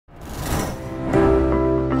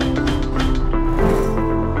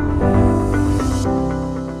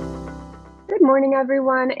morning,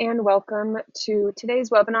 everyone, and welcome to today's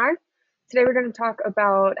webinar. Today, we're going to talk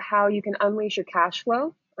about how you can unleash your cash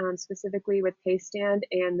flow, specifically with Paystand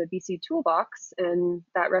and the BC Toolbox and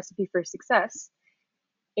that recipe for success.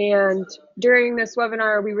 And during this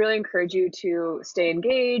webinar, we really encourage you to stay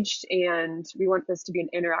engaged, and we want this to be an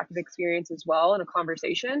interactive experience as well and a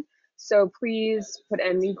conversation. So please put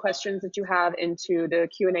any questions that you have into the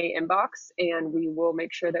Q&A inbox, and we will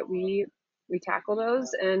make sure that we tackle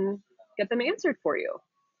those and get them answered for you.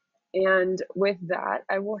 And with that,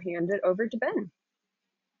 I will hand it over to Ben.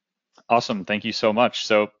 Awesome. Thank you so much.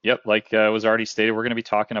 So, yep, like was already stated, we're going to be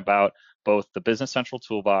talking about both the Business Central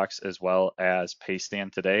Toolbox as well as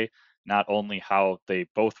Paystand today. Not only how they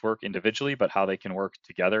both work individually, but how they can work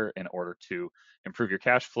together in order to improve your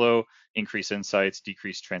cash flow, increase insights,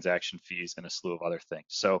 decrease transaction fees, and a slew of other things.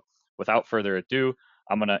 So, without further ado,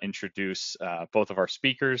 I'm going to introduce both of our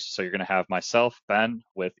speakers. So, you're going to have myself, Ben,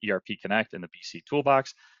 with ERP Connect and the BC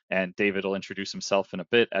Toolbox, and David will introduce himself in a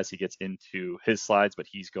bit as he gets into his slides, but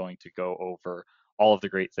he's going to go over all of the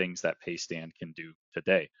great things that Paystand can do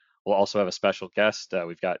today. We'll also have a special guest.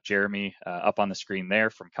 We've got Jeremy up on the screen there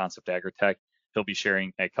from Concept Agritech. He'll be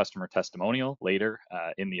sharing a customer testimonial later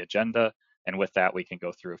in the agenda. And with that, we can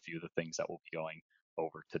go through a few of the things that we'll be going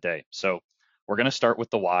over today. So we're going to start with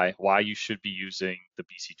the why you should be using the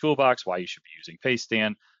BC Toolbox, why you should be using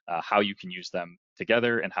Paystand, how you can use them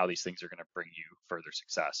together, and how these things are going to bring you further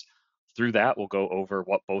success. Through that, we'll go over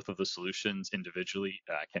what both of the solutions individually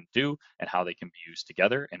can do and how they can be used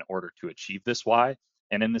together in order to achieve this why.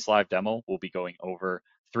 And in this live demo, we'll be going over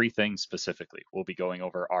three things specifically. We'll be going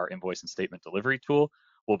over our invoice and statement delivery tool.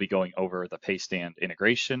 We'll be going over the Paystand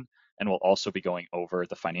integration, and we'll also be going over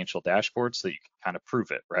the financial dashboard so that you can kind of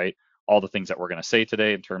prove it, right? All the things that we're going to say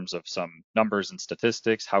today in terms of some numbers and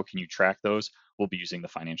statistics, how can you track those? We'll be using the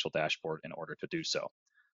financial dashboard in order to do so.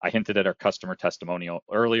 I hinted at our customer testimonial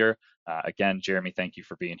earlier. Again, Jeremy, thank you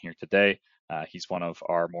for being here today. He's one of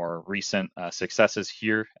our more recent successes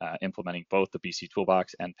here, implementing both the BC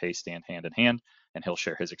Toolbox and Paystand hand in hand, and he'll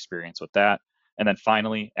share his experience with that. And then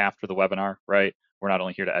finally, after the webinar, right, we're not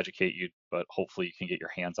only here to educate you, but hopefully you can get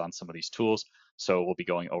your hands on some of these tools. So we'll be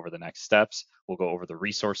going over the next steps. We'll go over the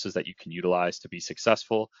resources that you can utilize to be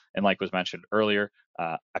successful. And like was mentioned earlier,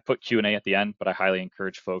 I put Q&A at the end, but I highly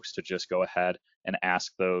encourage folks to just go ahead and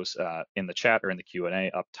ask those in the chat or in the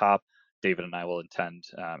Q&A up top. David and I will intend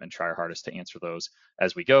and try our hardest to answer those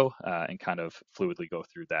as we go and kind of fluidly go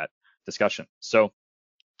through that discussion. So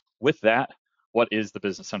with that, what is the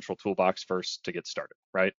Business Central Toolbox first to get started,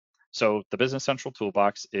 right? So the Business Central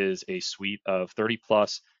Toolbox is a suite of 30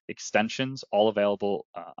 plus extensions, all available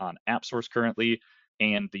on AppSource currently.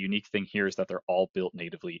 And the unique thing here is that they're all built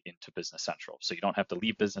natively into Business Central. So you don't have to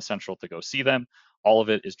leave Business Central to go see them. All of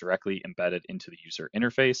it is directly embedded into the user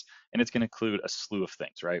interface. And it's going to include a slew of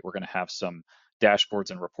things, right? We're going to have some dashboards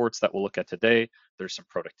and reports that we'll look at today. There's some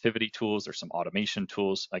productivity tools, there's some automation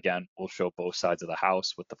tools. Again, we'll show both sides of the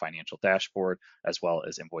house with the financial dashboard, as well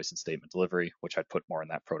as invoice and statement delivery, which I'd put more in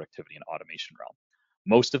that productivity and automation realm.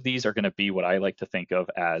 Most of these are going to be what I like to think of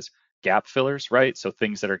as gap fillers, right? So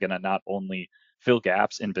things that are going to not only fill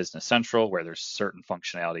gaps in Business Central where there's certain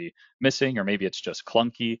functionality missing, or maybe it's just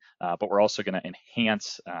clunky, but we're also going to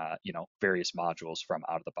enhance, various modules from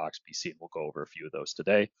out of the box BC, and we'll go over a few of those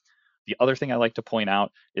today. The other thing I like to point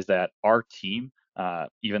out is that our team,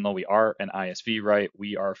 even though we are an ISV, right,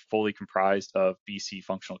 we are fully comprised of BC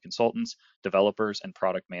functional consultants, developers, and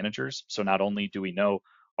product managers. So not only do we know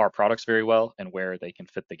our products very well and where they can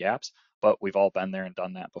fit the gaps, but we've all been there and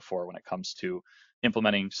done that before when it comes to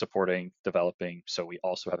implementing, supporting, developing. So we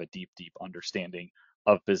also have a deep, deep understanding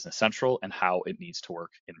of Business Central and how it needs to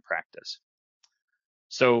work in practice.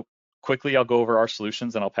 So quickly, I'll go over our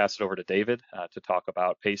solutions and I'll pass it over to David to talk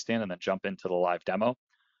about Paystand and then jump into the live demo. A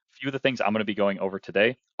few of the things I'm going to be going over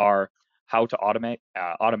today are how to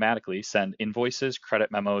automatically send invoices,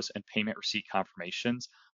 credit memos, and payment receipt confirmations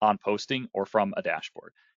on posting or from a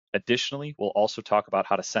dashboard. Additionally, we'll also talk about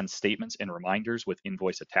how to send statements and reminders with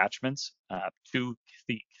invoice attachments. Two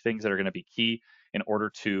things that are going to be key in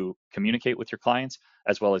order to communicate with your clients,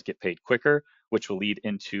 as well as get paid quicker, which will lead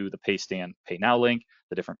into the Paystand Pay Now link,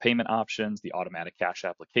 the different payment options, the automatic cash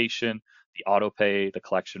application, the auto pay, the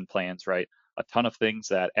collection plans, right? A ton of things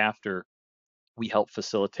that after we help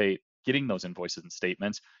facilitate getting those invoices and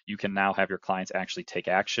statements, you can now have your clients actually take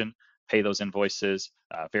action, pay those invoices,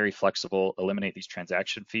 very flexible, eliminate these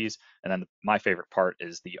transaction fees. And then my favorite part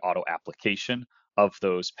is the auto application of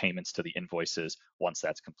those payments to the invoices once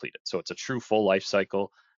that's completed. So it's a true full life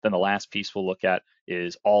cycle. Then the last piece we'll look at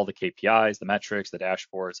is all the KPIs, the metrics, the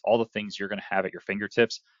dashboards, all the things you're going to have at your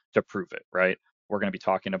fingertips to prove it, right? we're going to be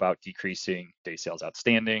talking about decreasing day sales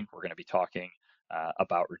outstanding. We're going to be talking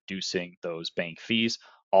about reducing those bank fees,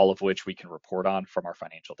 all of which we can report on from our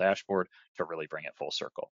financial dashboard to really bring it full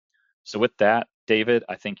circle. So with that, David,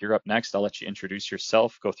 I think you're up next. I'll let you introduce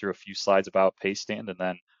yourself, go through a few slides about Paystand, and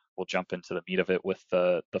then we'll jump into the meat of it with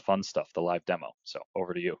the fun stuff, the live demo. So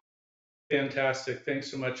over to you. Fantastic. Thanks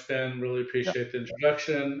so much, Ben. Really Yeah. appreciate the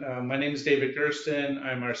introduction. My name is David Gersten.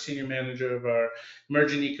 I'm our senior manager of our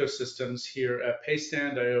emerging ecosystems here at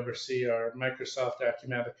Paystand. I oversee our Microsoft,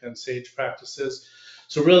 Acumatica, and Sage practices.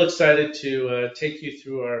 So real excited to take you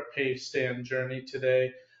through our Paystand journey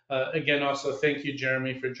today. Again, also thank you,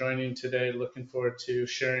 Jeremy, for joining today. Looking forward to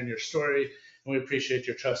sharing your story, and we appreciate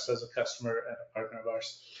your trust as a customer and a partner of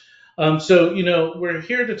ours. We're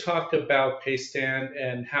here to talk about Paystand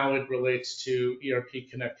and how it relates to ERP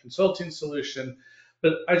Connect Consulting Solution.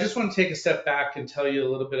 But I just want to take a step back and tell you a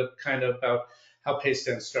little bit of kind of about how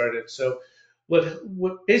Paystand started. So,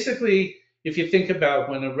 what basically, if you think about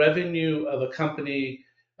when a revenue of a company,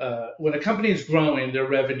 when a company is growing, their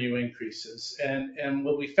revenue increases. And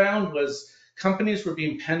what we found was companies were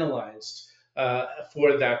being penalized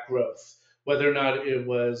for that growth, whether or not it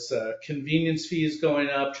was convenience fees going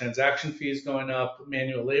up, transaction fees going up,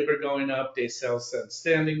 manual labor going up, day sales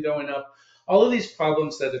outstanding going up, all of these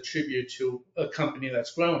problems that attribute to a company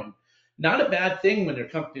that's growing. Not a bad thing when your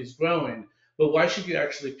company is growing, but why should you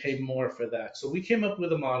actually pay more for that? So we came up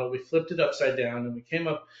with a model, we flipped it upside down, and we came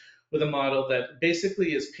up with a model that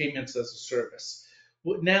basically is payments as a service.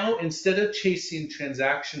 Now, instead of chasing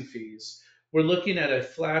transaction fees, we're looking at a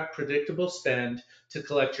flat, predictable spend to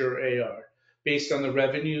collect your AR based on the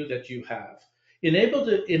revenue that you have. Enable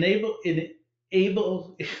to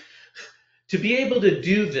be able to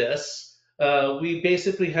do this, we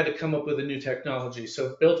basically had to come up with a new technology.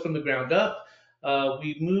 So built from the ground up,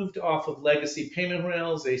 we moved off of legacy payment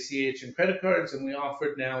rails, ACH, and credit cards, and we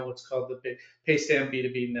offered now what's called the Paystand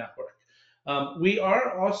B2B network. We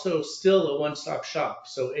are also still a one-stop shop.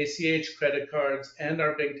 So ACH, credit cards, and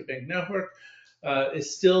our bank-to-bank network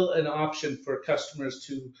is still an option for customers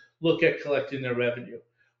to look at collecting their revenue.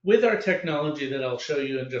 With our technology that I'll show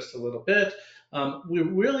you in just a little bit, we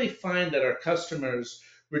really find that our customers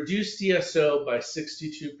reduce DSO by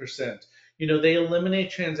 62%. They eliminate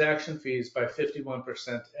transaction fees by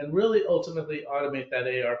 51% and really ultimately automate that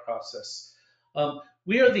AR process.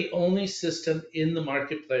 We are the only system in the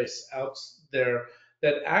marketplace out there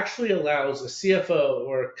that actually allows a CFO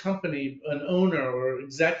or a company, an owner or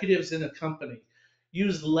executives in a company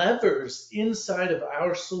use levers inside of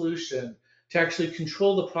our solution to actually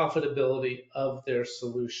control the profitability of their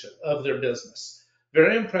solution, of their business.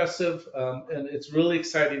 Very impressive, and it's really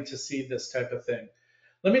exciting to see this type of thing.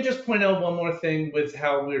 Let me just point out one more thing with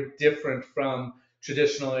how we're different from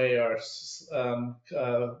traditional AR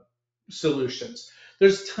solutions.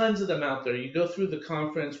 There's tons of them out there. You go through the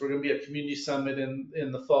conference, we're going to be at Community Summit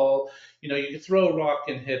in the fall. You can throw a rock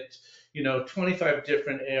and hit, 25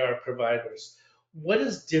 different AR providers. What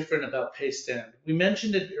is different about Paystand? We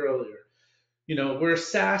mentioned it earlier. We're a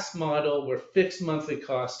SaaS model, we're fixed monthly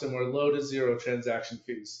cost, and we're low to zero transaction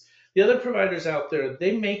fees. The other providers out there,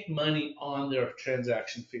 they make money on their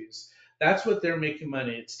transaction fees. That's what they're making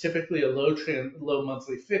money. It's typically a low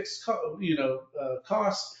monthly fixed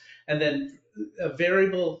cost, and then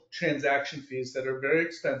variable transaction fees that are very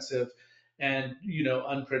expensive and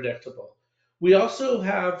unpredictable. We also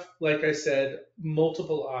have, like I said,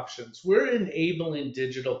 multiple options. We're enabling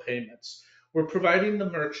digital payments. We're providing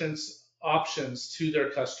the merchants options to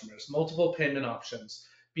their customers, multiple payment options,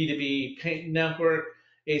 B2B pay network,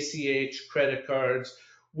 ACH, credit cards.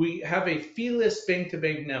 We have a feeless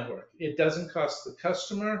bank-to-bank network. It doesn't cost the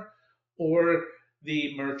customer or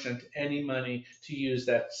the merchant any money to use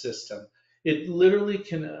that system. It literally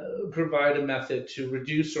can provide a method to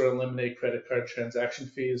reduce or eliminate credit card transaction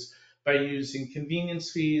fees by using convenience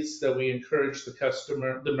fees that we encourage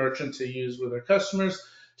the merchant to use with their customers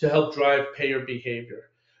to help drive payer behavior.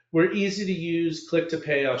 We're easy to use, click to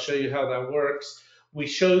pay. I'll show you how that works. We'll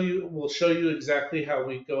show you exactly how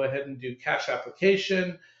we go ahead and do cash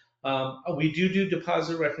application. We do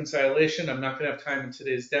deposit reconciliation. I'm not going to have time in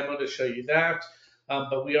today's demo to show you that,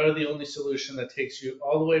 but we are the only solution that takes you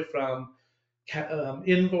all the way from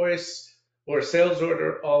invoice or sales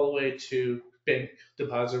order all the way to bank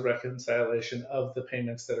deposit reconciliation of the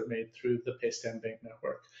payments that are made through the Paystand Bank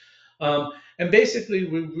Network. And basically,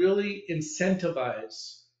 we really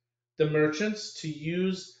incentivize the merchants to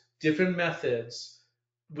use different methods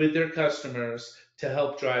with their customers to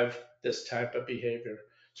help drive this type of behavior.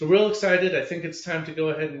 So real excited. I think it's time to go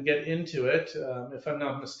ahead and get into it, if I'm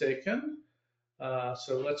not mistaken.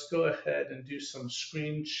 So let's go ahead and do some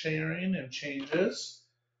screen sharing and changes.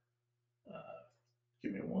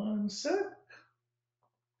 Give me one sec.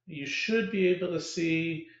 You should be able to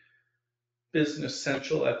see Business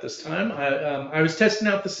Central at this time. I was testing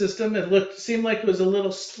out the system. It seemed like it was a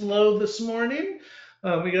little slow this morning.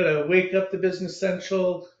 We got to wake up the Business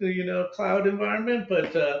Central, cloud environment,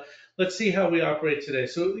 but let's see how we operate today.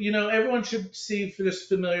 So, everyone should see, for this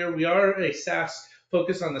familiar, we are a SaaS,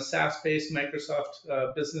 focused on the SaaS-based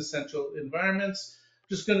Microsoft Business Central environments.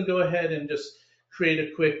 Just going to go ahead and just create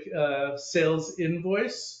a quick sales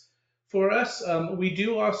invoice for us. We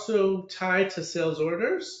do also tie to sales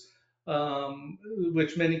orders,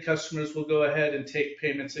 which many customers will go ahead and take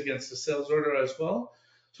payments against the sales order as well.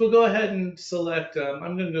 So we'll go ahead and select,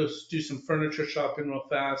 I'm going to go do some furniture shopping real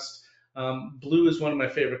fast. Blue is one of my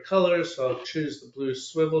favorite colors, so I'll choose the blue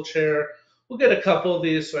swivel chair. We'll get a couple of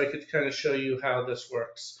these so I could kind of show you how this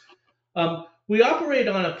works. We operate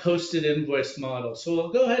on a posted invoice model. So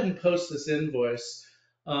we'll go ahead and post this invoice.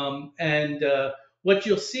 What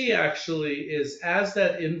you'll see actually is as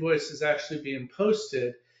that invoice is actually being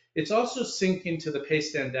posted, it's also syncing to the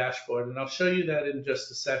Paystand dashboard, and I'll show you that in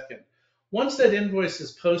just a second. Once that invoice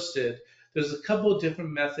is posted, there's a couple of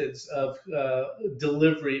different methods of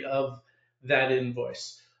delivery of that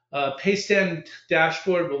invoice. Paystand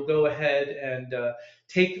dashboard will go ahead and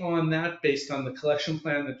take on that based on the collection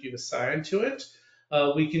plan that you've assigned to it.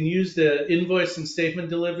 We can use the Invoice and Statement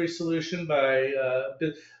Delivery solution by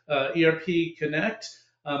ERP Connect,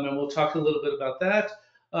 and we'll talk a little bit about that.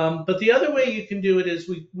 But the other way you can do it is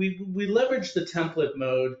we leverage the template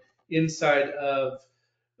mode inside of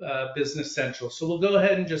Business Central. So we'll go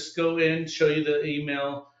ahead and just go in, show you the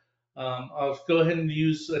email. I'll go ahead and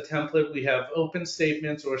use a template. We have open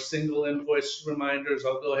statements or single invoice reminders.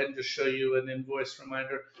 I'll go ahead and just show you an invoice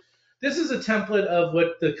reminder. This is a template of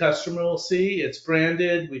what the customer will see. It's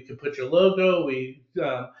branded. We can put your logo. We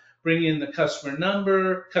bring in the customer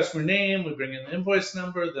number, customer name. We bring in the invoice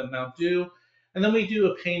number, the amount due. And then we do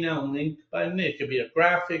a pay now link button. It could be a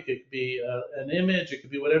graphic. It could be an image. It could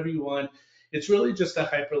be whatever you want. It's really just a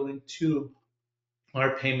hyperlink to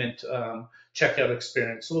our payment checkout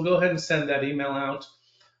experience. So we'll go ahead and send that email out.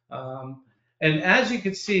 And as you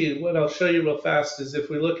can see, what I'll show you real fast is if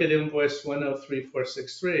we look at invoice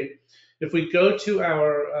 103463, if we go to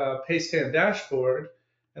our Paystand dashboard,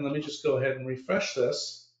 and let me just go ahead and refresh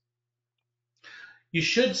this, you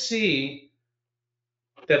should see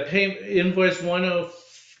that invoice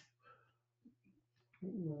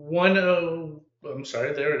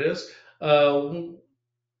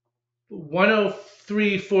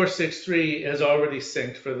 103463 has already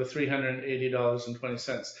synced for the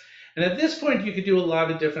 $380.20. And at this point, you could do a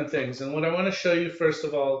lot of different things. And what I want to show you, first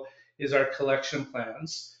of all, is our collection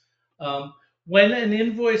plans. When an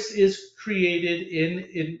invoice is created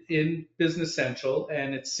in Business Central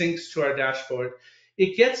and it syncs to our dashboard,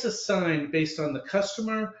 it gets assigned based on the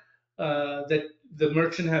customer that the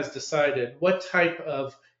merchant has decided what type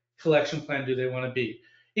of collection plan do they want to be.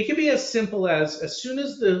 It can be as simple as soon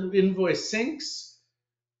as the invoice syncs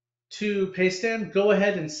to Paystand, go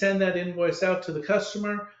ahead and send that invoice out to the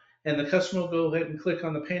customer, and the customer will go ahead and click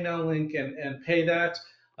on the Pay Now link and pay that.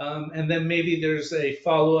 And then maybe there's a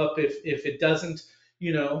follow-up if it doesn't,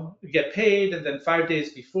 get paid, and then 5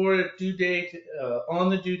 days before due date, on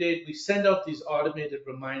the due date, we send out these automated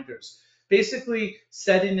reminders, basically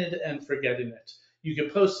setting it and forgetting it. You can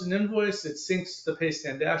post an invoice, it syncs to the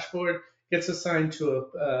Paystand dashboard, gets assigned to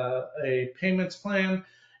a payments plan,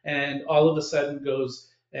 and all of a sudden goes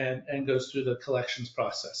through the collections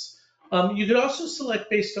process. You could also select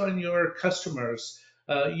based on your customers.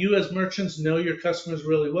 You as merchants know your customers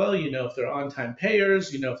really well. You know if they're on-time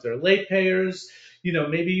payers, you know if they're late payers.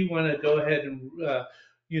 Maybe you want to go ahead and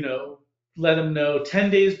let them know 10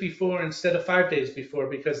 days before instead of 5 days before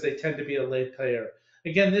because they tend to be a late payer.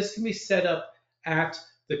 Again, this can be set up at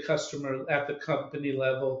the customer, at the company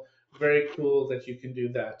level. Very cool that you can do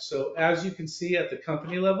that. So as you can see at the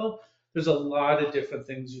company level, there's a lot of different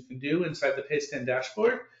things you can do inside the Paystand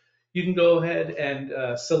dashboard. You can go ahead and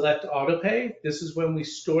select autopay. This is when we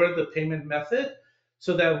store the payment method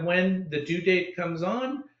so that when the due date comes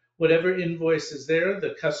on, whatever invoice is there,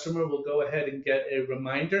 the customer will go ahead and get a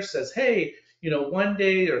reminder, says, hey, 1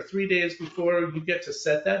 day or 3 days before you get to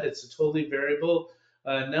set that. It's a totally variable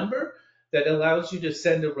number that allows you to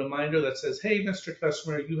send a reminder that says, hey, Mr.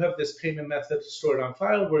 Customer, you have this payment method stored on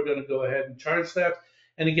file. We're going to go ahead and charge that.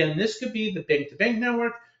 And again, this could be the bank-to-bank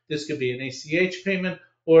network. This could be an ACH payment,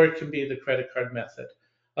 or it can be the credit card method.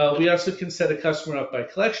 We also can set a customer up by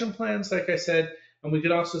collection plans, like I said, and we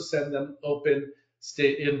can also send them open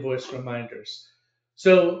state invoice reminders.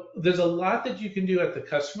 So there's a lot that you can do at the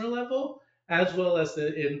customer level as well as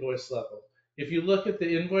the invoice level. If you look at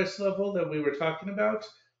the invoice level that we were talking about,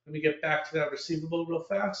 let me get back to that receivable real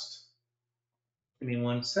fast. Give me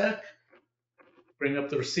one sec. Bring up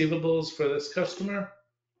the receivables for this customer.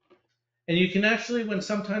 And you can actually, when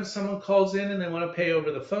sometimes someone calls in and they want to pay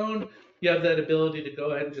over the phone, you have that ability to go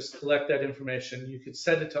ahead and just collect that information. You could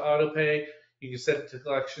set it to auto pay, you can set it to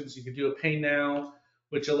collections, you could do a pay now,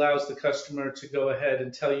 which allows the customer to go ahead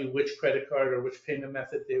and tell you which credit card or which payment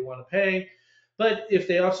method they want to pay. But if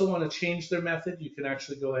they also want to change their method, you can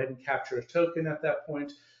actually go ahead and capture a token at that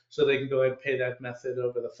point so they can go ahead and pay that method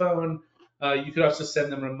over the phone. You could also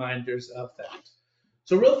send them reminders of that.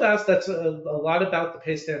 So real fast, that's a lot about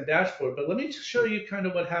the Paystand dashboard, but let me show you kind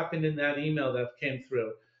of what happened in that email that came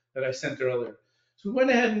through that I sent earlier. So we went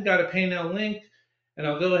ahead and got a Pay Now link, and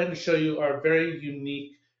I'll go ahead and show you our very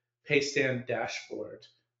unique Paystand dashboard.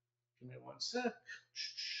 Give me one sec.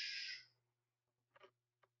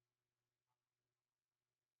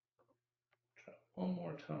 Try one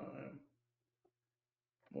more time.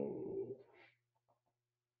 Oh,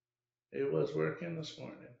 it was working this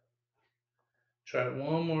morning. Try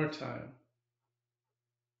one more time.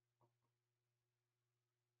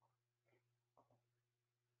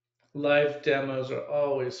 Live demos are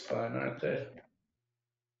always fun, aren't they?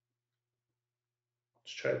 Let's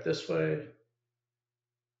try it this way.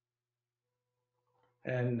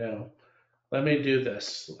 And no. Let me do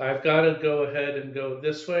this. I've got to go ahead and go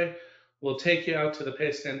this way. We'll take you out to the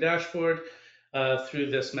Paystand dashboard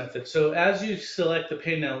through this method. So as you select the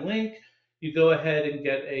Pay Now link, you go ahead and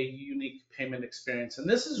get a unique payment experience. And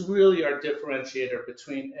this is really our differentiator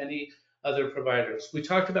between any other providers. We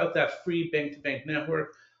talked about that free bank-to-bank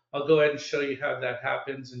network. I'll go ahead and show you how that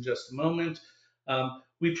happens in just a moment.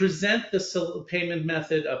 We present the payment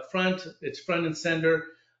method up front. It's front and center.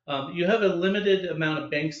 You have a limited amount of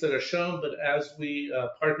banks that are shown, but as we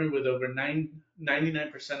partner with over 99%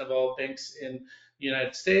 of all banks in the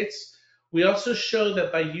United States, we also show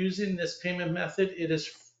that by using this payment method, it is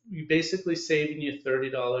basically saving you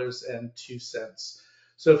 $30.02.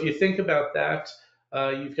 So if you think about that,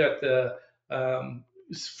 you've got the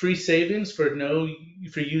free savings for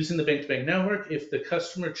using the bank-to-bank network. If the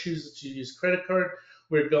customer chooses to use credit card,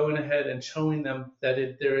 we're going ahead and showing them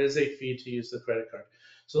that there is a fee to use the credit card.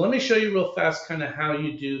 So let me show you real fast kind of how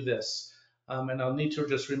you do this. And I'll need to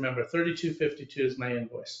just remember $32.52 is my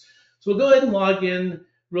invoice. So we'll go ahead and log in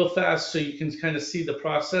real fast so you can kind of see the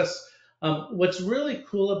process. What's really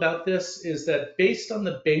cool about this is that based on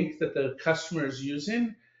the bank that the customer is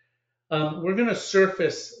using, we're going to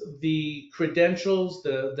surface the credentials,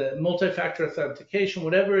 the multi-factor authentication,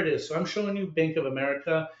 whatever it is. So I'm showing you Bank of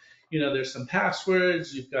America. There's some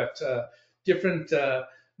passwords. You've got different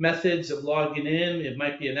methods of logging in. It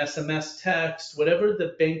might be an SMS text, whatever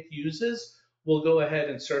the bank uses, we'll go ahead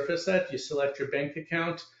and surface that. You select your bank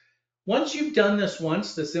account. Once you've done this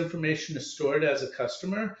once, this information is stored as a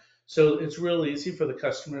customer. So it's real easy for the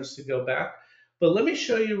customers to go back. But let me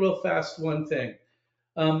show you real fast one thing.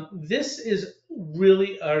 This is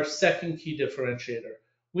really our second key differentiator.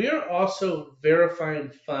 We are also verifying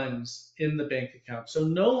funds in the bank account. So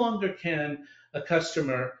no longer can a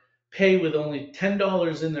customer pay with only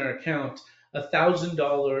 $10 in their account a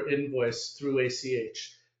 $1,000 invoice through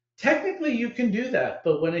ACH. Technically, you can do that,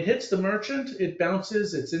 but when it hits the merchant, it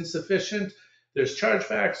bounces, it's insufficient, there's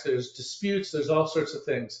chargebacks, there's disputes, there's all sorts of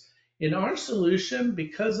things. In our solution,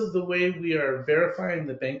 because of the way we are verifying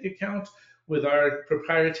the bank account with our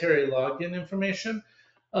proprietary login information,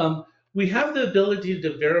 we have the ability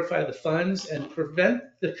to verify the funds and prevent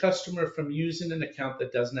the customer from using an account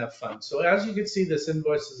that doesn't have funds. So as you can see, this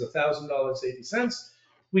invoice is $1,000.80.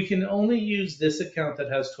 We can only use this account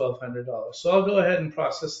that has $1,200. So I'll go ahead and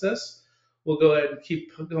process this. We'll go ahead and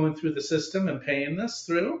keep going through the system and paying this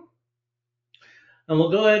through. And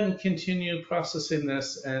we'll go ahead and continue processing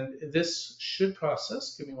this. And this should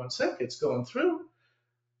process. Give me one sec. It's going through.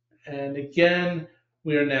 And again,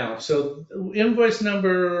 we are now. So invoice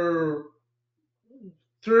number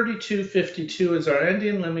 3252 is our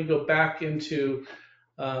ending. Let me go back into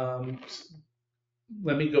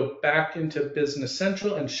Business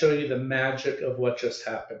Central and show you the magic of what just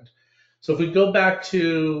happened. So if we go back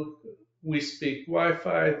to We Speak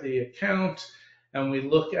Wi-Fi, the account, and we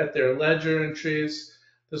look at their ledger entries,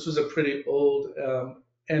 this was a pretty old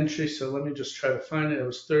entry. So let me just try to find it. It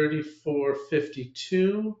was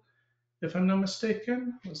 3452. If I'm not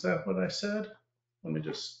mistaken, was that what I said? Let me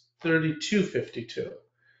just, 3252.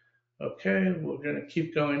 Okay, we're gonna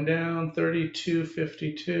keep going down,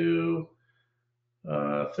 3252,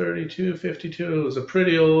 3252, it was a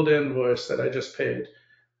pretty old invoice that I just paid.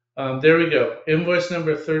 There we go. Invoice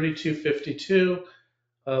number 3252.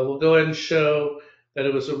 We'll go ahead and show that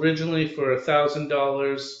it was originally for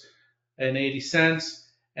 $1,000.80,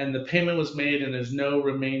 and the payment was made, and there's no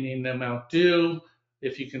remaining amount due.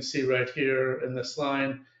 If you can see right here in this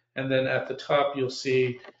line, and then at the top you'll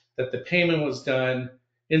see that the payment was done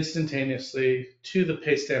instantaneously to the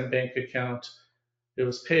Paystand bank account. It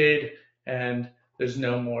was paid, and there's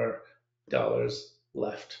no more dollars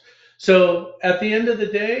left. So at the end of the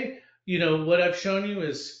day, what I've shown you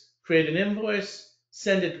is create an invoice,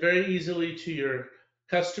 send it very easily to your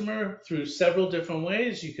customer through several different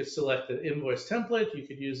ways. You could select the invoice template, you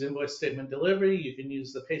could use invoice statement delivery, you can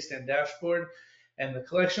use the Paystand dashboard and the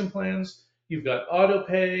collection plans. You've got auto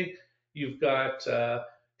pay, you've got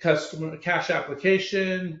customer cash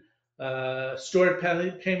application, stored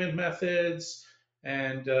payment methods,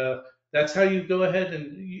 and that's how you go ahead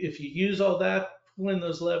and if you use all that, pull in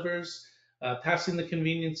those levers, passing the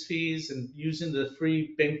convenience fees and using the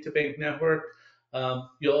free bank to bank network,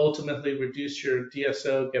 you'll ultimately reduce your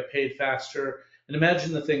DSO, get paid faster, and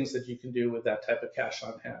imagine the things that you can do with that type of cash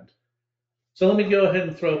on hand. So let me go ahead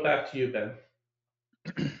and throw it back to you, Ben.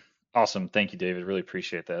 Awesome. Thank you, David. Really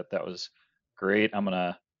appreciate that. That was great. I'm going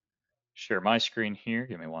to share my screen here.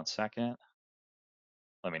 Give me 1 second.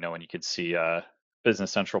 Let me know when you can see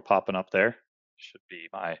Business Central popping up there. Should be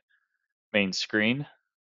my main screen.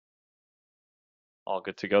 All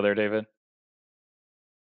good to go there, David?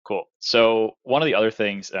 Cool. So one of the other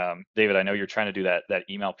things, David, I know you're trying to do that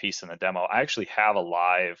email piece in the demo. I actually have a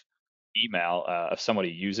live email of somebody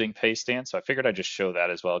using Paystand, so I figured I'd just show that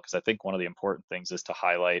as well because I think one of the important things is to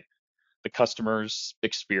highlight the customer's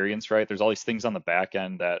experience, right? There's all these things on the back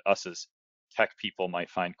end that us as tech people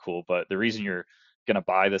might find cool, but the reason you're going to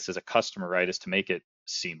buy this as a customer, right, is to make it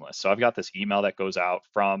seamless. So I've got this email that goes out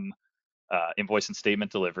from Invoice and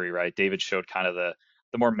Statement Delivery, right? David showed kind of the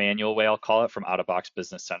more manual way, I'll call it, from out of box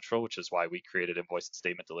Business Central, which is why we created Invoice and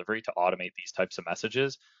Statement Delivery to automate these types of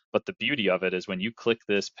messages. But the beauty of it is when you click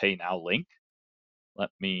this Pay Now link,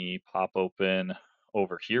 let me pop open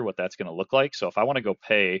over here what that's going to look like. So if I want to go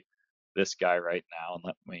pay this guy right now,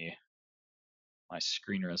 and my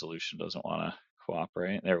screen resolution doesn't want to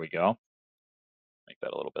cooperate. There we go. Make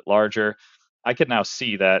that a little bit larger. I can now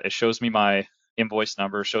see that it shows me my invoice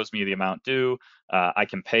number, shows me the amount due. I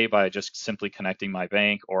can pay by just simply connecting my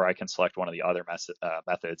bank, or I can select one of the other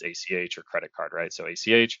methods, ACH or credit card, right? So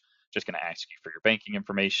ACH, just going to ask you for your banking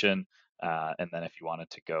information. And then if you wanted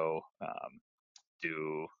to go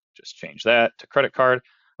just change that to credit card.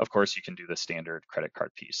 Of course, you can do the standard credit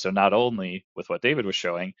card piece. So not only with what David was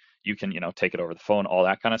showing, you can, take it over the phone, all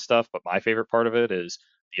that kind of stuff. But my favorite part of it is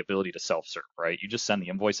the ability to self-serve, right? You just send the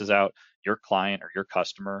invoices out. Your client or your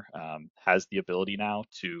customer has the ability now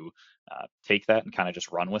to take that and kind of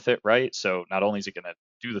just run with it, right? So not only is it going to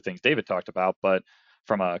do the things David talked about, but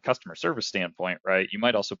from a customer service standpoint, right, you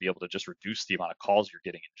might also be able to just reduce the amount of calls you're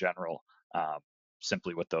getting in general,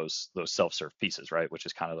 simply with those self-serve pieces, right? Which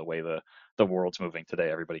is kind of the way the world's moving today.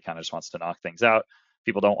 Everybody kind of just wants to knock things out.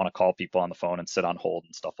 People don't want to call people on the phone and sit on hold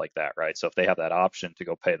and stuff like that, right? So if they have that option to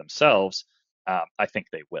go pay themselves, I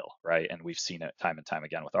think they will, right? And we've seen it time and time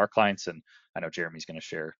again with our clients. And I know Jeremy's going to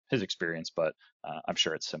share his experience, but I'm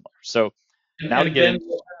sure it's similar. So now to And get Ben,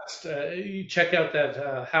 into you check out that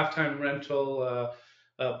halftime rental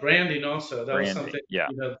branding also. That was branding. something, Yeah,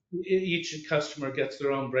 each customer gets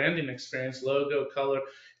their own branding experience, logo, color.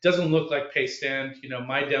 It doesn't look like Paystand.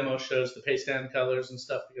 My demo shows the Paystand colors and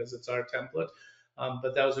stuff because it's our template.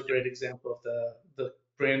 But that was a great example of the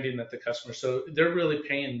branding that the customer. So they're really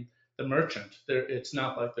paying the merchant. It's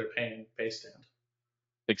not like they're paying Paystand.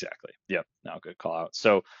 exactly. Yep. No, good call out.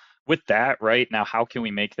 So with that, right now, how can we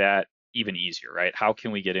make that even easier, right? How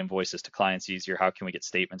can we get invoices to clients easier? How can we get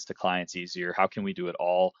statements to clients easier? How can we do it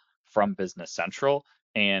all from Business Central?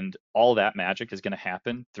 And all that magic is going to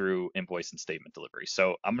happen through invoice and statement delivery.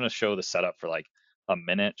 So I'm going to show the setup for like a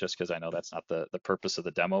minute, just because I know that's not the purpose of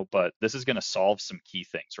the demo, but this is going to solve some key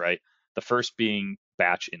things, right? The first being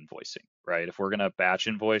batch invoicing, right? If we're going to batch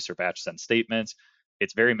invoice or batch send statements,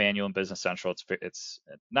 it's very manual in Business Central. It's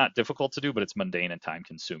not difficult to do, but it's mundane and time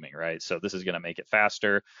consuming, right? So this is going to make it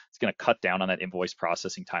faster. It's going to cut down on that invoice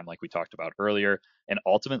processing time, like we talked about earlier, and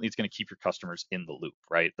ultimately it's going to keep your customers in the loop,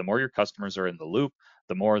 right? The more your customers are in the loop,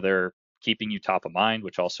 the more they're keeping you top of mind,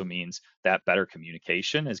 which also means that better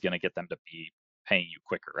communication is going to get them to be paying you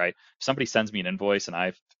quicker, right? If somebody sends me an invoice and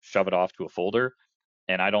I shove it off to a folder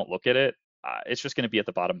and I don't look at it, it's just going to be at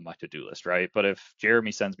the bottom of my to-do list, right? But if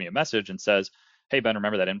Jeremy sends me a message and says, hey, Ben,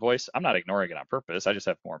 remember that invoice? I'm not ignoring it on purpose. I just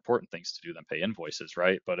have more important things to do than pay invoices,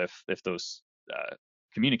 right? But if those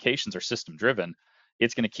communications are system driven,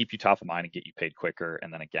 it's going to keep you top of mind and get you paid quicker.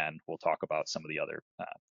 And then again, we'll talk about some of the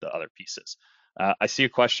other pieces. I see a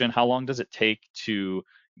question: how long does it take to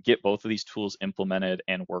get both of these tools implemented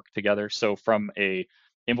and work together? So from a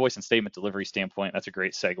invoice and statement delivery standpoint, that's a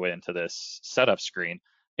great segue into this setup screen.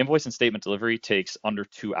 Invoice and statement delivery takes under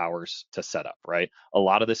 2 hours to set up, right? A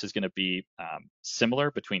lot of this is going to be similar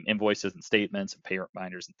between invoices and statements and pay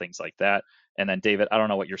reminders and things like that. And then David, I don't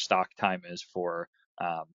know what your stock time is for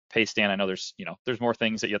Paystand. I know there's more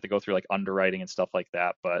things that you have to go through like underwriting and stuff like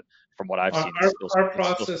that, but from what I've Our, seen, our, our it's still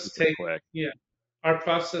process super take quick. yeah, our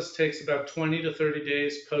process takes about 20 to 30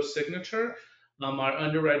 days post signature. Our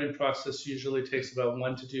underwriting process usually takes about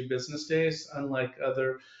 1 to 2 business days. Unlike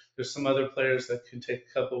there's some other players that can take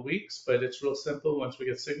a couple of weeks, but it's real simple. Once we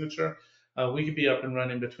get signature, we could be up and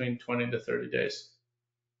running between 20 to 30 days.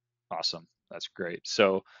 Awesome. That's great.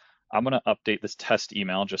 So I'm going to update this test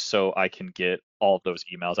email just so I can get all of those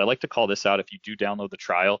emails. I like to call this out. If you do download the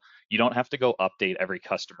trial, you don't have to go update every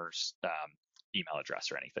customer's email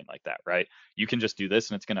address or anything like that, right? You can just do this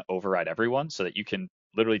and it's going to override everyone so that you can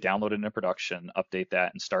literally download it into production, update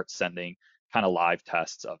that, and start sending kind of live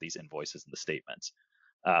tests of these invoices and the statements.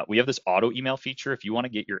 We have this auto email feature. If you want to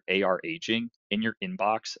get your AR aging in your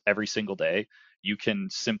inbox every single day, you can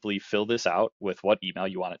simply fill this out with what email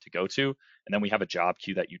you want it to go to. And then we have a job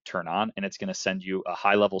queue that you turn on, and it's going to send you a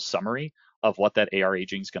high level summary of what that AR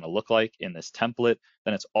aging is going to look like in this template.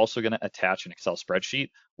 Then it's also going to attach an Excel spreadsheet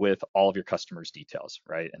with all of your customers' details,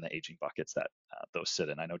 right? And the aging buckets that those sit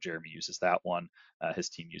in. I know Jeremy uses that one. His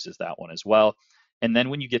team uses that one as well. And then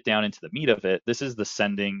when you get down into the meat of it, this is the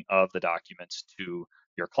sending of the documents to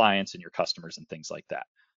your clients and your customers and things like that.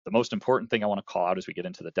 The most important thing I want to call out as we get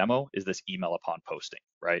into the demo is this email upon posting,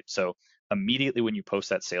 right? So immediately when you post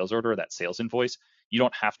that sales order, that sales invoice, you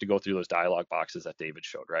don't have to go through those dialog boxes that David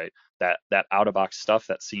showed, right? That out of box stuff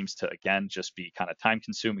that seems to again just be kind of time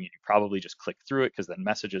consuming. You probably just click through it because then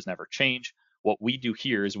messages never change. What we do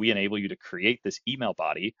here is we enable you to create this email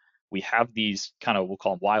body. We have these kind of, we'll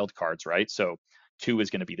call them wild cards, right? So 2 is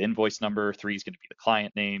going to be the invoice number, 3 is going to be the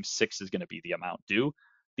client name, 6 is going to be the amount due.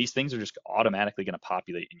 These things are just automatically going to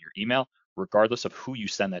populate in your email, regardless of who you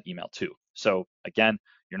send that email to. So again,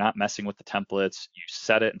 you're not messing with the templates. You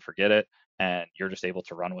set it and forget it, and you're just able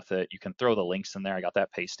to run with it. You can throw the links in there. I got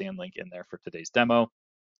that Paystand link in there for today's demo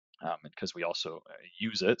because we also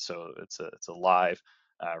use it. So it's a live,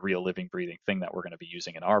 real living, breathing thing that we're going to be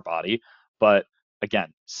using in our body. But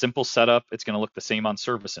again, simple setup. It's going to look the same on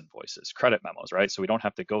service invoices, credit memos, right? So we don't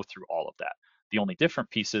have to go through all of that. The only different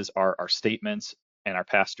pieces are our statements and our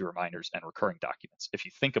past due reminders and recurring documents. If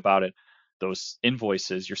you think about it, those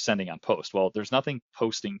invoices you're sending on post, well, there's nothing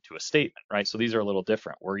posting to a statement, right? So these are a little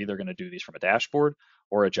different. We're either going to do these from a dashboard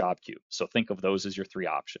or a job queue. So think of those as your 3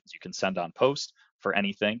 options. You can send on post for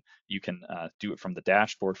anything. You can do it from the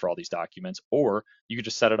dashboard for all these documents, or you could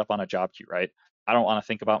just set it up on a job queue, right? I don't want to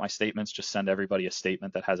think about my statements, just send everybody a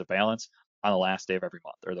statement that has a balance on the last day of every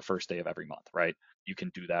month or the first day of every month, right? You can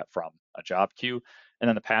do that from a job queue. And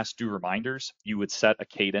then the past due reminders, you would set a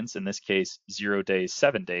cadence, in this case, 0 days,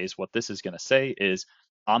 7 days. What this is going to say is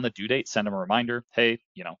on the due date, send them a reminder. Hey,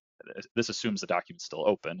 this assumes the document's still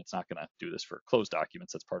open. It's not going to do this for closed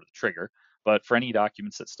documents. That's part of the trigger. But for any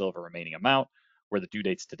documents that still have a remaining amount where the due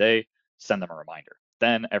date's today, send them a reminder.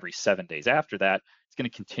 Then every 7 days after that, it's going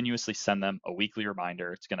to continuously send them a weekly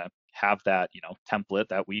reminder. It's going to have that, template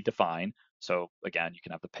that we define. So again, you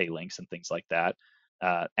can have the pay links and things like that.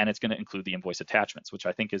 And it's going to include the invoice attachments, which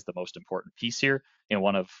I think is the most important piece here. And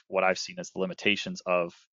one of what I've seen as the limitations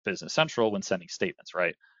of Business Central when sending statements,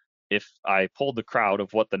 right? If I polled the crowd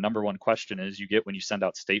of what the number one question is you get when you send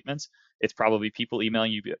out statements, it's probably people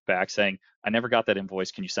emailing you back saying, I never got that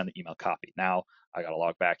invoice. Can you send the email copy? Now I got to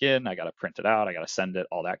log back in. I got to print it out. I got to send it,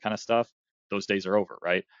 all that kind of stuff. Those days are over,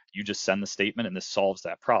 right? You just send the statement and this solves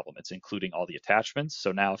that problem. It's including all the attachments.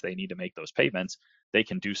 So now if they need to make those payments, they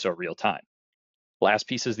can do so real time. Last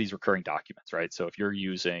piece is these recurring documents, right? So if you're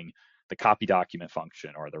using the copy document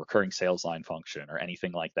function or the recurring sales line function or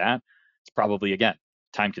anything like that, it's probably, again,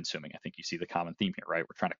 time consuming. I think you see the common theme here, right?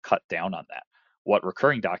 We're trying to cut down on that. What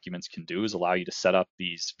recurring documents can do is allow you to set up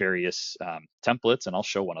these various templates, and I'll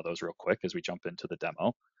show one of those real quick as we jump into the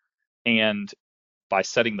demo. And by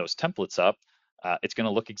setting those templates up, it's going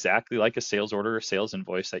to look exactly like a sales order or sales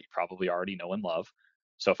invoice that you probably already know and love.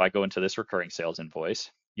 So if I go into this recurring sales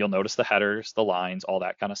invoice, you'll notice the headers, the lines, all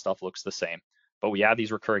that kind of stuff looks the same. But we add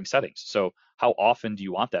these recurring settings. So how often do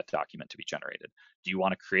you want that document to be generated? Do you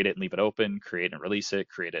want to create it and leave it open, create and release it,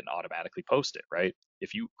 create it and automatically post it, right?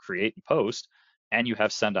 If you create and post and you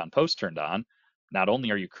have send on post turned on, not only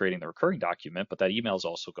are you creating the recurring document, but that email is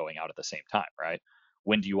also going out at the same time, right?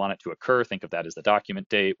 When do you want it to occur? Think of that as the document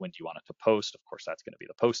date. When do you want it to post? Of course, that's going to be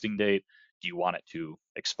the posting date. Do you want it to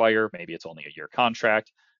expire? Maybe it's only a year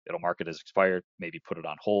contract. It'll mark it as expired, maybe put it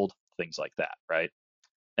on hold, things like that, right?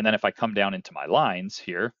 And then if I come down into my lines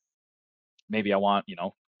here, maybe I want,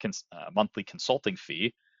 monthly consulting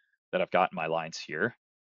fee that I've got in my lines here.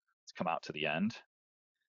 Let's come out to the end.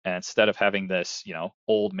 And instead of having this,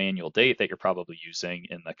 old manual date that you're probably using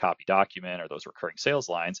in the copy document or those recurring sales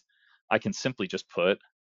lines, I can simply just put,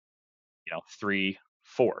 3,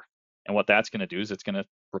 4. And what that's going to do is it's going to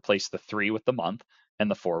replace the 3 with the month and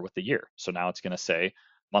the 4 with the year. So now it's going to say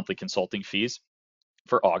monthly consulting fees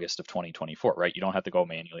for August of 2024, right? You don't have to go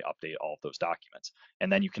manually update all of those documents.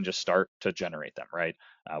 And then you can just start to generate them, right?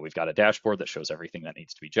 We've got a dashboard that shows everything that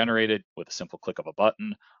needs to be generated with a simple click of a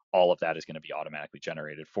button. All of that is going to be automatically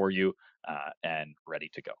generated for you and ready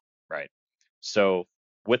to go, right? So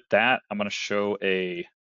with that, I'm going to show a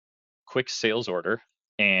quick sales order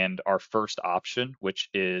and our first option, which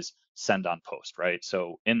is send on post, right?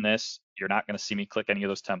 So in this, you're not going to see me click any of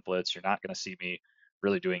those templates. You're not going to see me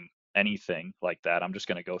really doing anything like that. I'm just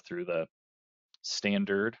going to go through the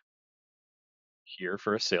standard here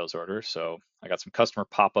for a sales order. So I got some customer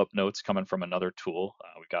pop-up notes coming from another tool.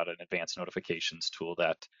 We've got an advanced notifications tool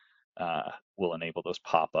that will enable those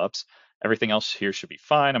pop-ups. Everything else here should be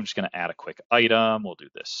fine. I'm just going to add a quick item. We'll do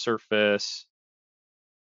this surface.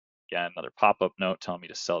 Again, another pop-up note telling me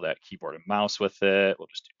to sell that keyboard and mouse with it. We'll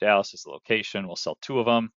just do Dallas as the location. We'll sell 2 of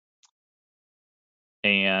them.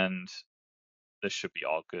 And this should be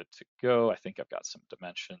all good to go. I think I've got some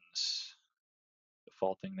dimensions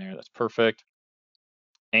defaulting there. That's perfect.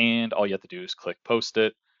 And all you have to do is click post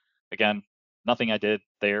it. Again, nothing I did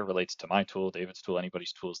there relates to my tool, David's tool,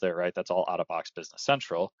 anybody's tools there, right? That's all out of box Business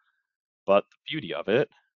Central. But the beauty of it,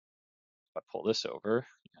 if I pull this over,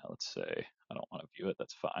 let's say I don't want to view it,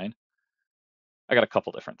 that's fine. I got a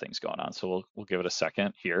couple different things going on, so we'll give it a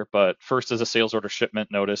second here. But first is a sales order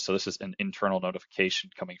shipment notice. So this is an internal notification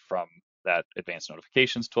coming from that advanced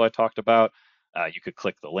notifications tool I talked about. You could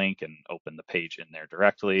click the link and open the page in there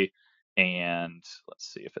directly. And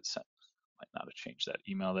let's see if it's sent. Might not have changed that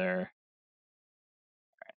email there.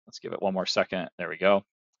 All right, let's give it one more second. There we go.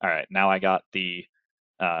 All right, now I got the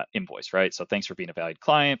invoice, right? So thanks for being a valued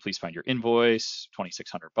client. Please find your invoice,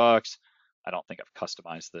 $2,600. I don't think I've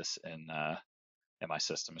customized this in my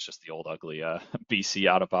system. It's just the old ugly BC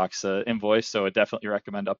out of box invoice. So I definitely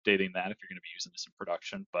recommend updating that if you're going to be using this in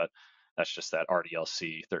production. But that's just that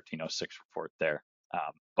RDLC 1306 report there.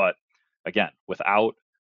 But again, without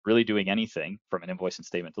really doing anything from an invoice and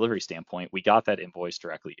statement delivery standpoint, we got that invoice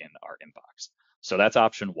directly in our inbox. So that's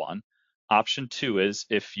option 1. Option 2 is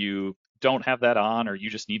if you don't have that on or you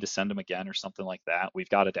just need to send them again or something like that, we've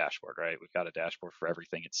got a dashboard, right? We've got a dashboard for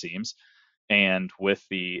everything, it seems. And with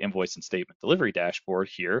the invoice and statement delivery dashboard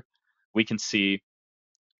here, we can see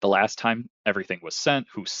the last time everything was sent,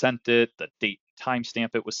 who sent it, the date and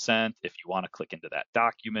timestamp it was sent. If you want to click into that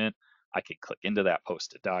document, I can click into that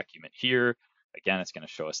posted document here. Again, it's going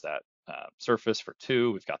to show us that surface for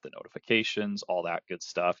 2. We've got the notifications, all that good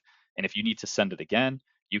stuff. And if you need to send it again,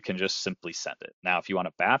 you can just simply send it. Now, if you want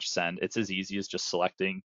to batch send, it's as easy as just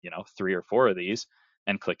selecting, 3 or 4 of these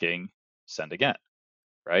and clicking send again,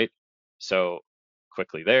 right? So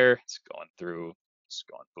quickly there, it's going through, it's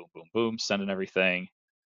going boom, boom, boom, sending everything.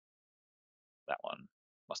 That one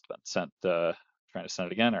must have been sent, trying to send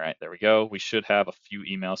it again. All right, there we go. We should have a few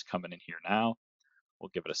emails coming in here now.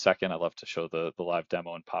 We'll give it a second. I love to show the live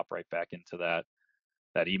demo and pop right back into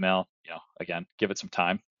that email. Again, give it some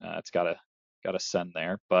time. It's gotta send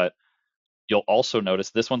there, but you'll also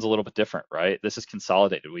notice this one's a little bit different, right? This is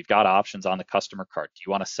consolidated. We've got options on the customer card. Do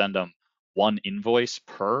you want to send them one invoice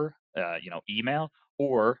per, email,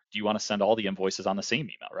 or do you want to send all the invoices on the same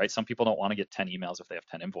email, right? Some people don't want to get 10 emails if they have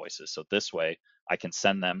 10 invoices. So this way I can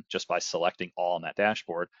send them just by selecting all on that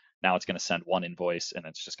dashboard. Now it's going to send one invoice and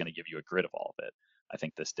it's just going to give you a grid of all of it. I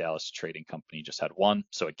think this Dallas trading company just had one.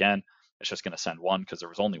 So again, it's just going to send one because there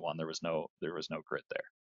was only one. There was no grid there.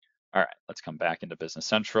 All right, let's come back into Business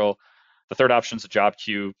Central. The third option is a job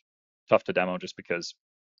queue. Tough to demo just because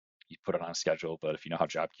you put it on a schedule, but if you know how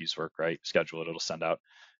job queues work, right, schedule it, it'll send out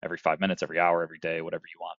every 5 minutes, every hour, every day, whatever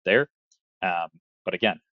you want there. But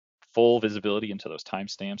again, full visibility into those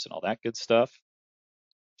timestamps and all that good stuff.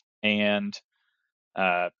 And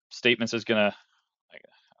statements is gonna, I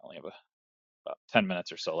only have about 10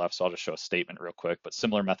 minutes or so left, so I'll just show a statement real quick, but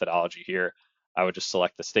similar methodology here. I would just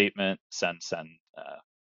select the statement, send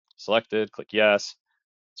selected, click yes.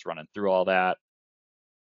 It's running through all that.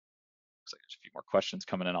 Looks like there's a few more questions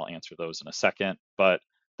coming in. I'll answer those in a second. But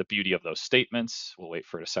the beauty of those statements, we'll wait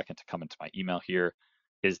for a second to come into my email here.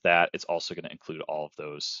 is that it's also going to include all of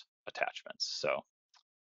those attachments. So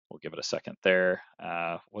we'll give it a second there.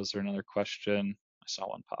 Was there another question? I saw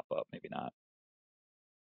one pop up, maybe not.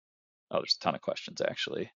 Oh, there's a ton of questions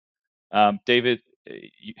actually. David,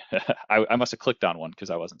 I must have clicked on one because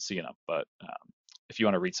I wasn't seeing them, but if you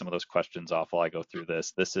want to read some of those questions off while I go through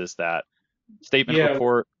this is that statement Yeah,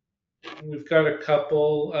 report. we've got a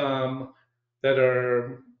couple that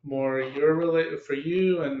are more your related for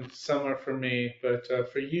you, and some are for me. But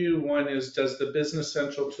for you, one is: does the Business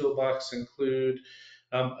Central Toolbox include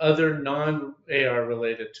other non-AR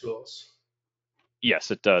related tools?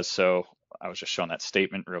 Yes, it does. So I was just showing that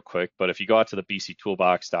statement real quick, but if you go out to the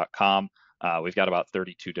bctoolbox.com, we've got about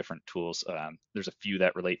 32 different tools. There's a few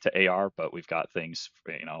that relate to AR, but we've got things,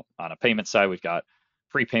 on a payment side, we've got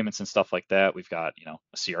prepayments and stuff like that. We've got,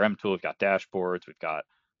 a CRM tool, we've got dashboards, we've got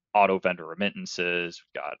auto vendor remittances,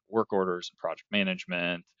 we've got work orders and project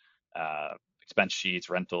management, expense sheets,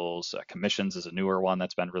 rentals, commissions is a newer one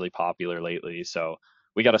that's been really popular lately. So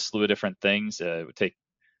we got a slew of different things. It would take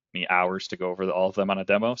me hours to go over all of them on a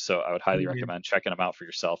demo. So I would highly Yeah. recommend checking them out for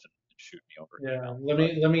yourself and shoot me over an Yeah, email.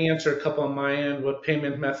 let But me answer a couple on my end. What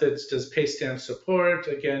payment methods does Paystand support?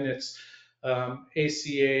 Again, it's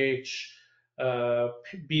ACH,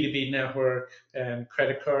 B2B network, and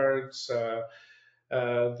credit cards.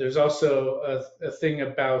 There's also a thing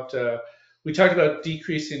about we talked about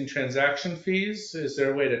decreasing transaction fees. Is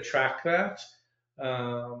there a way to track that?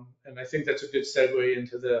 And I think that's a good segue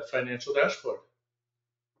into the financial dashboard.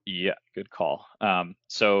 yeah, good call.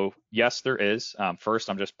 So yes, there is. First,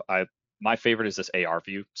 my favorite is this AR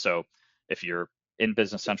view. So if you're in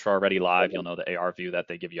Business Central already live, you'll know the AR view that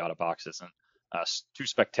they give you out of box isn't too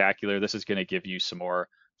spectacular. This is going to give you some more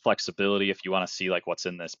flexibility. If you want to see like what's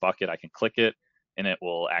in this bucket, I can click it and it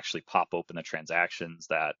will actually pop open the transactions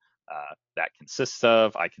that consists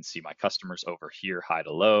of. I can see my customers over here, high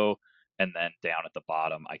to low. And then down at the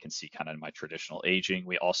bottom, I can see kind of my traditional aging.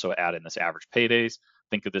 We also add in this average paydays.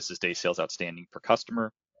 Think of this as day sales outstanding per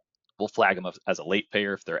customer. We'll flag them as a late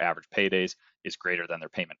payer if their average paydays is greater than their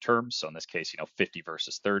payment terms. So in this case, 50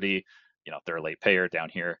 versus 30, if they're a late payer down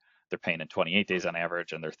here, they're paying in 28 days on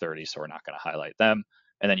average and they're 30, so we're not going to highlight them.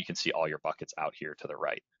 And then you can see all your buckets out here to the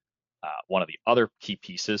right. One of the other key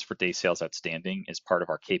pieces for day sales outstanding is part of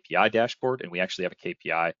our KPI dashboard, and we actually have a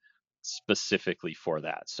KPI specifically for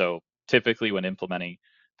that. So typically when implementing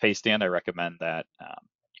Paystand, I recommend that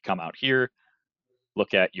you come out here,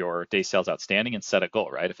 look at your day sales outstanding and set a goal,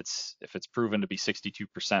 right? If it's proven to be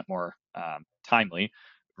 62% more timely,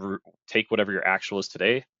 take whatever your actual is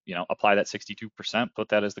today, apply that 62%, put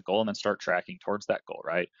that as the goal, and then start tracking towards that goal,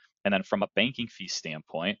 right? And then from a banking fee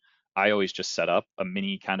standpoint, I always just set up a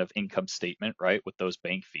mini kind of income statement, right, with those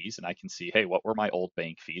bank fees, and I can see, hey, what were my old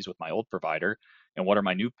bank fees with my old provider, and what are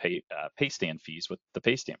my new Paystand fees with the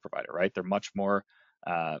Paystand provider, right? They're much more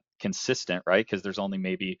consistent, right? Because there's only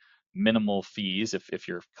maybe minimal fees if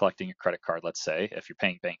you're collecting a credit card, let's say. If you're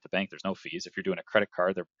paying bank to bank, there's no fees. If you're doing a credit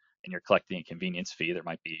card and you're collecting a convenience fee, there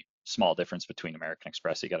might be small difference between American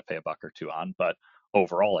Express you got to pay a buck or two on, but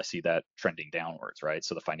overall I see that trending downwards, right?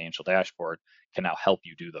 So the financial dashboard can now help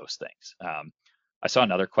you do those things. I saw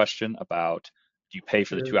another question about, do you pay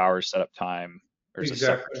for the Sure. 2 hours setup time or is it a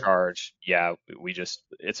separate Exactly. charge? Yeah,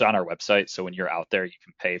 it's on our website, so when you're out there you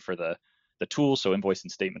can pay for the tool. So invoice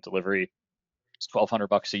and statement delivery, it's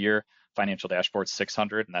 $1,200 a year. Financial dashboard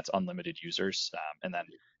 600, and that's unlimited users. And then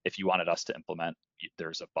if you wanted us to implement,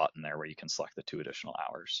 there's a button there where you can select the 2 additional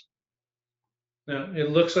hours. Now, it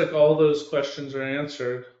looks like all those questions are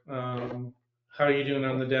answered. How are you doing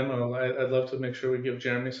on the demo? I'd love to make sure we give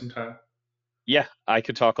Jeremy some time. Yeah, I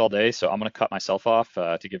could talk all day, so I'm gonna cut myself off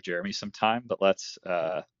to give Jeremy some time. But let's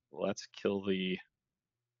kill the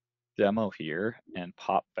demo here and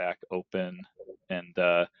pop back open, and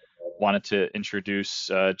wanted to introduce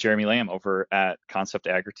Jeremy Lamb over at Concept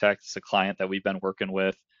Agritech. It's a client that we've been working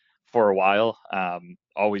with for a while,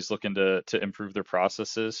 always looking to improve their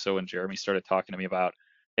processes. So when Jeremy started talking to me about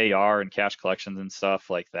AR and cash collections and stuff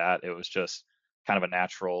like that, it was just kind of a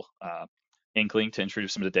natural inkling to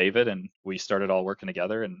introduce him to David, and we started all working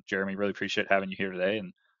together. And Jeremy, really appreciate having you here today,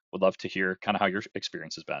 and would love to hear kind of how your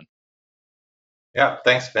experience has been. Yeah,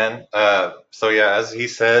 thanks, Ben. So yeah, as he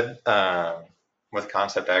said, with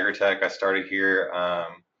Concept Agritech, I started here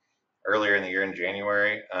earlier in the year in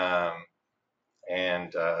January,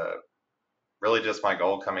 and really just my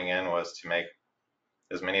goal coming in was to make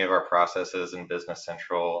as many of our processes in Business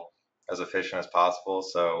Central as efficient as possible.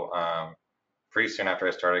 So pretty soon after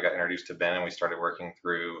I started, I got introduced to Ben, and we started working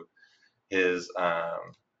through his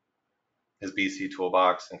BC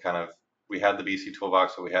Toolbox, and kind of we had the BC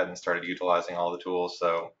Toolbox, but we hadn't started utilizing all the tools.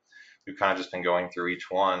 So we've kind of just been going through each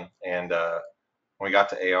one. And when we got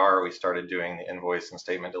to AR, we started doing the invoice and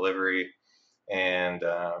statement delivery. And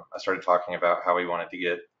I started talking about how we wanted to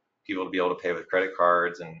get people to be able to pay with credit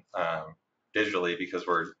cards and digitally, because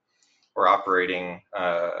we're operating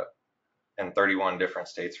in 31 different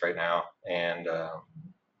states right now. And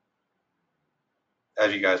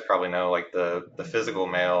as you guys probably know, like the physical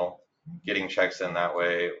mail, getting checks in that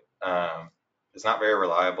way is not very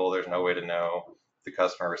reliable. There's no way to know if the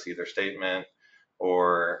customer received their statement,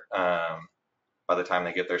 or by the time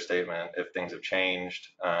they get their statement, if things have changed.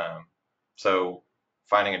 So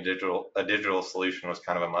finding a digital solution was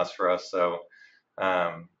kind of a must for us. So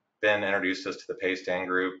Ben introduced us to the Paystand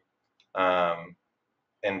group,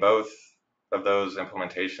 and both of those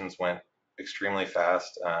implementations went extremely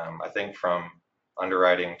fast. I think from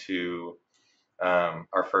underwriting to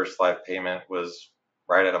our first live payment was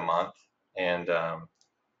right at a month, and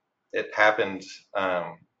it happened.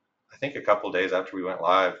 I think a couple of days after we went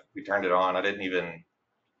live, we turned it on. I didn't even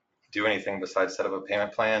do anything besides set up a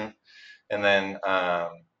payment plan, and then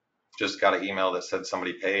just got an email that said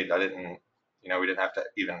somebody paid. I didn't, we didn't have to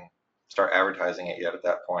even start advertising it yet at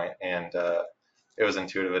that point, and it was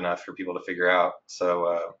intuitive enough for people to figure out.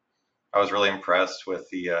 So I was really impressed with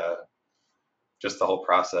the just the whole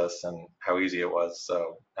process and how easy it was.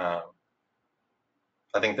 So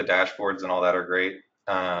I think the dashboards and all that are great.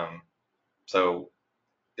 So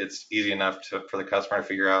it's easy enough for the customer to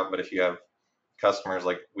figure out. But if you have customers,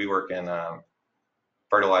 like we work in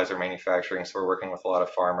fertilizer manufacturing, so we're working with a lot of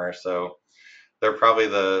farmers. So they're probably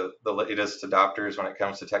the latest adopters when it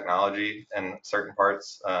comes to technology in certain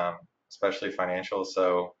parts, especially financial.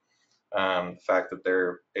 So the fact that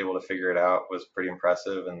they're able to figure it out was pretty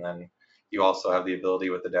impressive. And then you also have the ability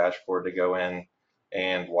with the dashboard to go in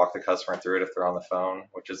and walk the customer through it if they're on the phone,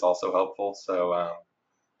 which is also helpful. So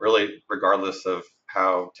really, regardless of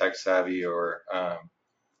how tech savvy or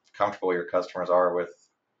comfortable your customers are with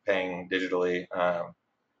paying digitally,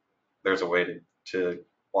 there's a way to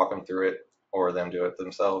walk them through it or them do it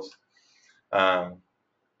themselves. Yeah,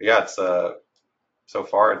 it's so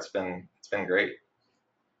far it's been great.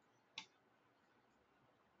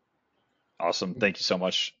 Awesome. Thank you so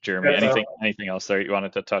much, Jeremy. Anything else there you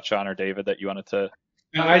wanted to touch on, or David, that you wanted to?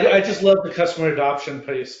 No, I just love the customer adoption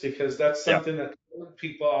piece, because that's Yeah. something that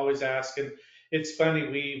people always ask. And it's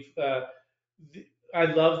funny, I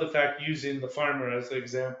love the fact using the farmer as the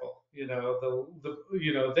example. They're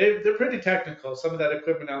pretty technical. Some of that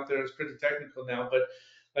equipment out there is pretty technical now, but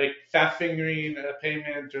like fat fingering a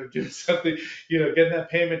payment or doing something, getting that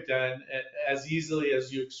payment done as easily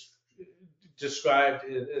as you described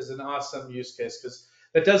is an awesome use case, because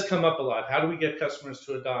that does come up a lot. How do we get customers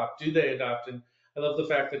to adopt? Do they adopt? And I love the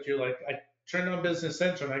fact that you're like, I turned on Business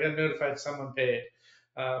Central and I got notified someone paid.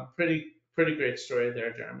 Pretty great story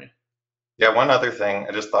there, Jeremy. Yeah, one other thing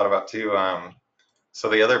I just thought about too. So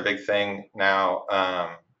the other big thing now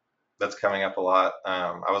that's coming up a lot.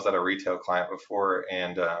 I was at a retail client before,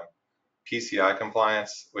 and PCI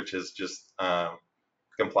compliance, which is just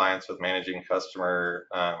compliance with managing customer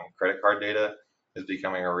credit card data, is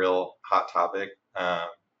becoming a real hot topic.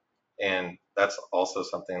 And that's also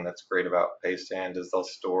something that's great about Paystand, is they'll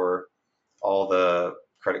store all the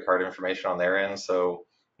credit card information on their end. So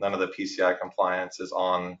none of the PCI compliance is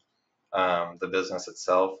on the business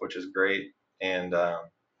itself, which is great. And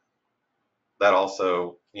that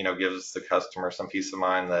also, gives the customer some peace of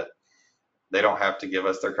mind that they don't have to give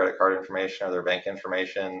us their credit card information or their bank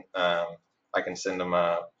information. I can send them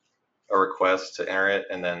a request to enter it,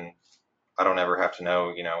 and then I don't ever have to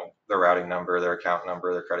know, their routing number, their account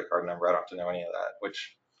number, their credit card number. I don't have to know any of that,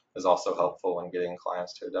 which is also helpful in getting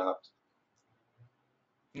clients to adopt.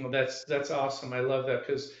 Well, that's awesome. I love that,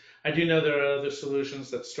 because I do know there are other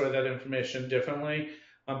solutions that store that information differently.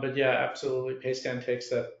 But yeah, absolutely, Paystand takes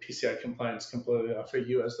that PCI compliance completely off for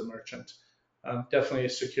you as the merchant. Definitely a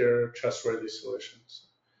secure, trustworthy solution.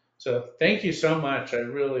 So thank you so much. I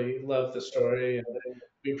really love the story, and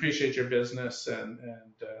we appreciate your business, and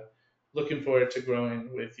looking forward to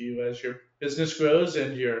growing with you as your business grows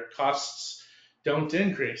and your costs don't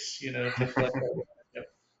increase. To collect that. Yep.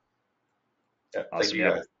 Yeah, Awesome. thank you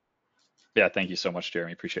guys. Yeah, thank you so much,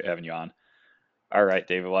 Jeremy. Appreciate having you on. All right,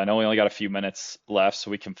 David. Well, I know we only got a few minutes left,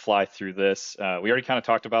 so we can fly through this. We already kind of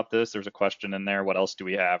talked about this. There's a question in there. What else do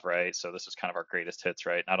we have, right? So this is kind of our greatest hits,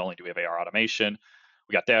 right? Not only do we have AR automation,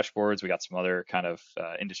 we got dashboards, we got some other kind of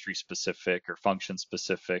industry specific or function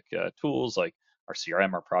specific tools like our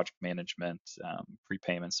CRM, our project management,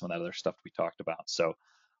 prepayment, some of that other stuff we talked about. So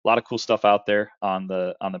a lot of cool stuff out there on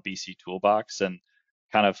the BC Toolbox. And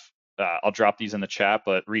kind of I'll drop these in the chat,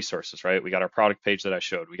 but resources, right? We got our product page that I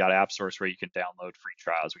showed. We got App Source where you can download free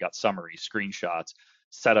trials. We got summaries, screenshots,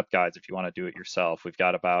 setup guides if you want to do it yourself. We've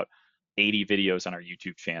got about 80 videos on our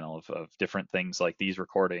YouTube channel of different things like these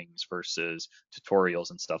recordings versus tutorials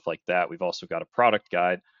and stuff like that. We've also got a product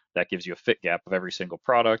guide that gives you a fit gap of every single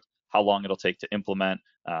product, how long it'll take to implement,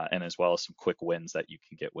 and as well as some quick wins that you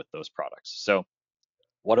can get with those products. So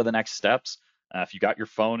what are the next steps? If you got your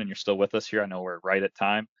phone and you're still with us here, I know we're right at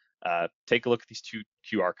time. Take a look at these two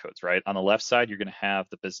QR codes, right? On the left side, you're going to have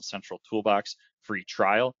the Business Central Toolbox free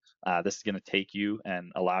trial. This is going to take you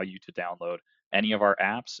and allow you to download any of our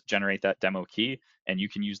apps, generate that demo key, and you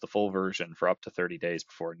can use the full version for up to 30 days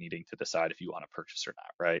before needing to decide if you want to purchase or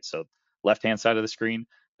not, right? So left-hand side of the screen,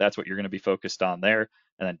 that's what you're going to be focused on there.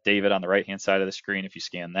 And then David on the right-hand side of the screen, if you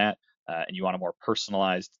scan that and you want a more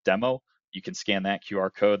personalized demo, you can scan that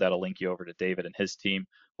QR code. That'll link you over to David and his team.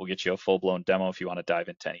 We'll get you a full-blown demo if you want to dive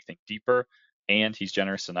into anything deeper. And he's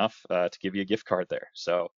generous enough to give you a gift card there.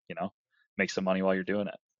 So, make some money while you're doing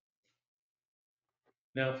it.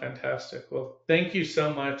 No, fantastic. Well, thank you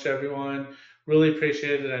so much, everyone. Really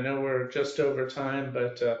appreciate it. I know we're just over time,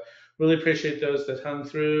 but really appreciate those that hung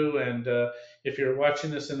through. And if you're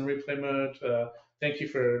watching this in replay mode, thank you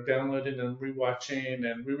for downloading and rewatching,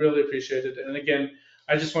 and we really appreciate it. And again,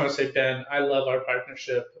 I just want to say, Ben, I love our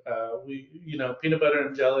partnership. Peanut butter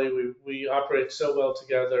and jelly, we operate so well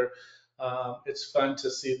together. It's fun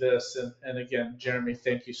to see this. And again, Jeremy,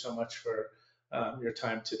 thank you so much for your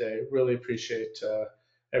time today. Really appreciate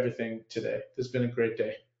everything today. This has been a great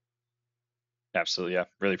day. Absolutely. Yeah.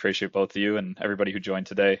 Really appreciate both of you and everybody who joined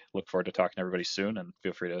today. Look forward to talking to everybody soon, and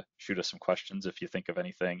feel free to shoot us some questions if you think of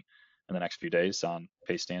anything in the next few days on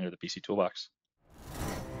Paystand or the BC Toolbox.